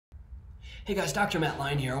Hey guys, Dr. Matt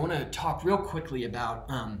Line here. I want to talk real quickly about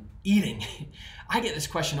eating. I get this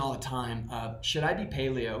question all the time. Should I be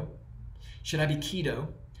paleo? Should I be keto?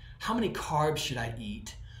 How many carbs should I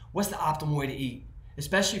eat? What's the optimal way to eat?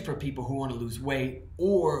 Especially for people who want to lose weight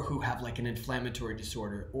or who have like an inflammatory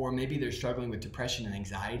disorder, or maybe they're struggling with depression and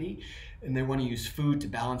anxiety and they want to use food to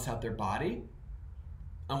balance out their body.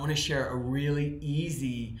 I want to share a really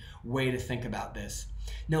easy way to think about this.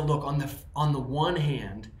 Now look, on the one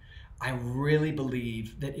hand, I really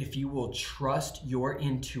believe that if you will trust your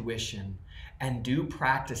intuition and do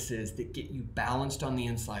practices that get you balanced on the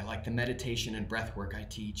inside, like the meditation and breath work I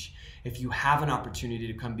teach, if you have an opportunity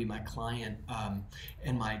to come be my client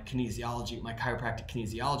in my chiropractic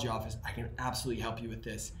kinesiology office, I can absolutely help you with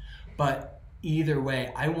this. But either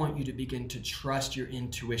way, I want you to begin to trust your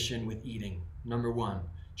intuition with eating. Number one,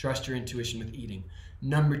 trust your intuition with eating.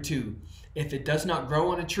 Number two, if it does not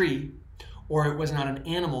grow on a tree, or it was not an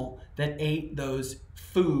animal that ate those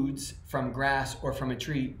foods from grass or from a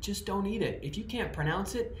tree, just don't eat it. If you can't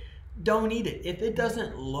pronounce it, don't eat it. If it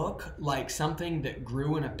doesn't look like something that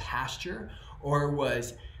grew in a pasture or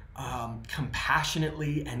was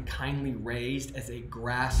compassionately and kindly raised as a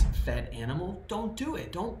grass-fed animal, don't do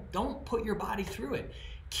it. Don't put your body through it.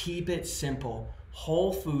 Keep it simple.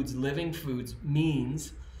 Whole foods, living foods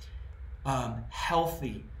means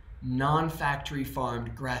healthy, non-factory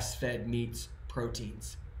farmed, grass-fed meats,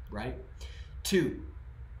 proteins, right? 2,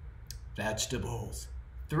 vegetables.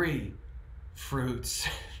 3, fruits.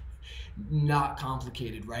 Not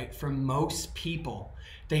complicated, right? For most people,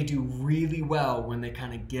 they do really well when they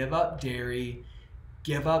kind of give up dairy,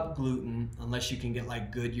 give up gluten, unless you can get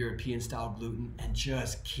like good European style gluten, and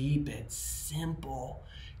just keep it simple.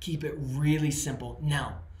 Keep it really simple.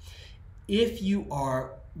 Now, if you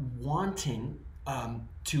are wanting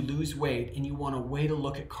to lose weight and you want a way to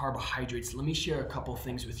look at carbohydrates, let me share a couple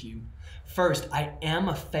things with you. First, I am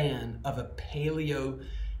a fan of a paleo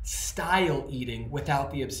style eating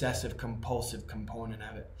without the obsessive compulsive component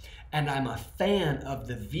of it. And I'm a fan of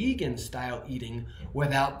the vegan style eating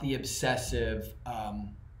without the obsessive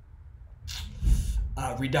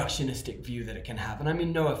reductionistic view that it can have. And I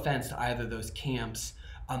mean no offense to either of those camps.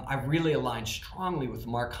 I really align strongly with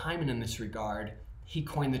Mark Hyman in this regard. He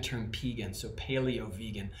coined the term pegan, so paleo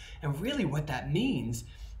vegan. And really what that means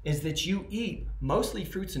is that you eat mostly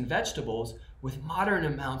fruits and vegetables with moderate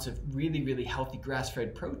amounts of really, really healthy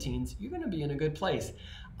grass-fed proteins. You're gonna be in a good place.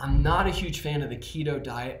 I'm not a huge fan of the keto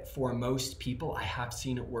diet for most people. I have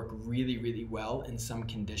seen it work really, really well in some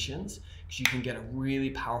conditions because you can get a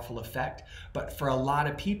really powerful effect. But for a lot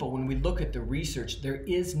of people, when we look at the research, there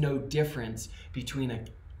is no difference between a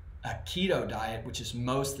keto diet, which is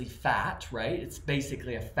mostly fat, right? It's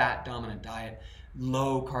basically a fat dominant diet,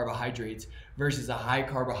 low carbohydrates, versus a high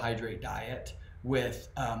carbohydrate diet with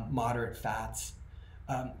moderate fats,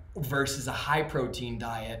 versus a high protein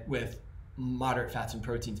diet with moderate fats and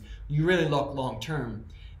proteins. You really look long term,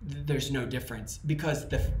 there's no difference because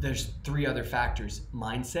there's 3 other factors: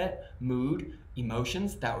 mindset, mood,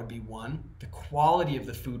 emotions, that would be 1, the quality of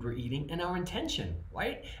the food we're eating, and our intention,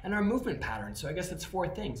 right? And our movement patterns. So I guess that's 4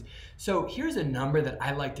 things. So here's a number that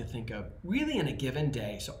I like to think of really in a given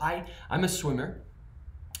day. So I'm a swimmer,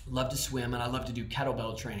 love to swim, and I love to do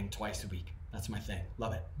kettlebell training twice a week. That's my thing.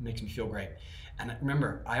 Love it. Makes me feel great. And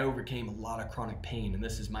remember, I overcame a lot of chronic pain, and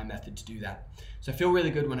this is my method to do that. So I feel really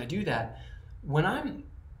good when I do that. When I'm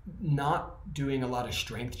not doing a lot of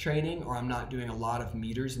strength training, or I'm not doing a lot of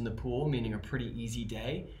meters in the pool, meaning a pretty easy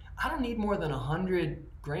day, I don't need more than 100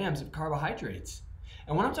 grams of carbohydrates.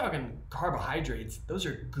 And when I'm talking carbohydrates, those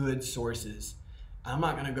are good sources. I'm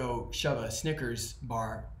not gonna go shove a Snickers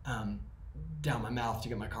bar down my mouth to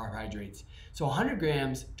get my carbohydrates. So 100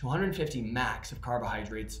 grams to 150 max of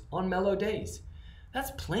carbohydrates on mellow days.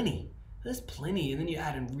 That's plenty. That's plenty. And then you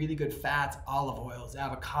add in really good fats, olive oils,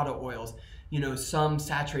 avocado oils, you know, some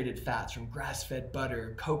saturated fats from grass-fed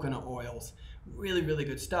butter, coconut oils, really, really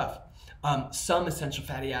good stuff. Some essential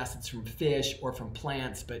fatty acids from fish or from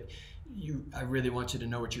plants, but I really want you to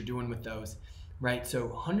know what you're doing with those, right? So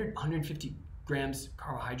 150 grams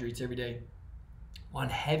carbohydrates every day. On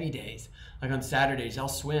heavy days, like on Saturdays, I'll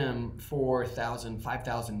swim 4,000,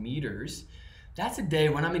 5,000 meters. That's a day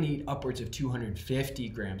when I'm gonna eat upwards of 250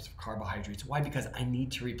 grams of carbohydrates. Why? Because I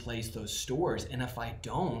need to replace those stores. And if I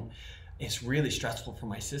don't, it's really stressful for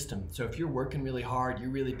my system. So if you're working really hard, you're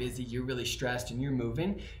really busy, you're really stressed, and you're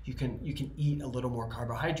moving, you can eat a little more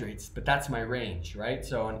carbohydrates. But that's my range, right?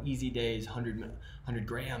 So on easy days, 100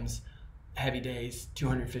 grams, heavy days,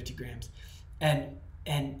 250 grams. And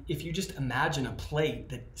if you just imagine a plate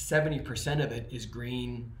that 70% of it is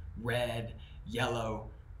green, red, yellow,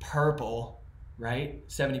 purple, right?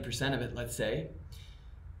 70% of it, let's say.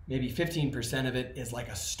 Maybe 15% of it is like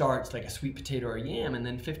a starch, like a sweet potato or yam, and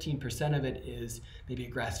then 15% of it is maybe a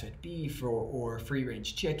grass-fed beef or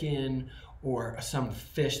free-range chicken or some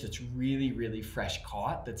fish that's really, really fresh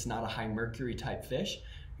caught, that's not a high mercury type fish.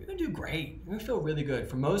 You're gonna do great. You're gonna feel really good.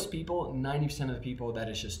 For most people, 90% of the people,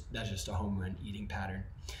 that's just a home run eating pattern.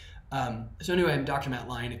 So anyway, I'm Dr. Matt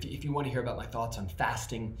Lyon. If you want to hear about my thoughts on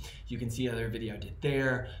fasting, you can see another video I did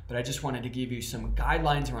there. But I just wanted to give you some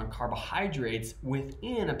guidelines around carbohydrates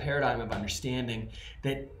within a paradigm of understanding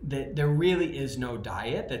that there really is no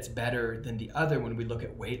diet that's better than the other when we look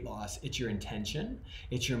at weight loss. It's your intention,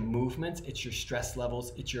 it's your movements, it's your stress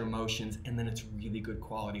levels, it's your emotions, and then it's really good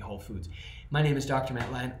quality whole foods. My name is Dr. Matt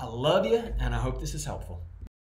Lyon. I love you, and I hope this is helpful.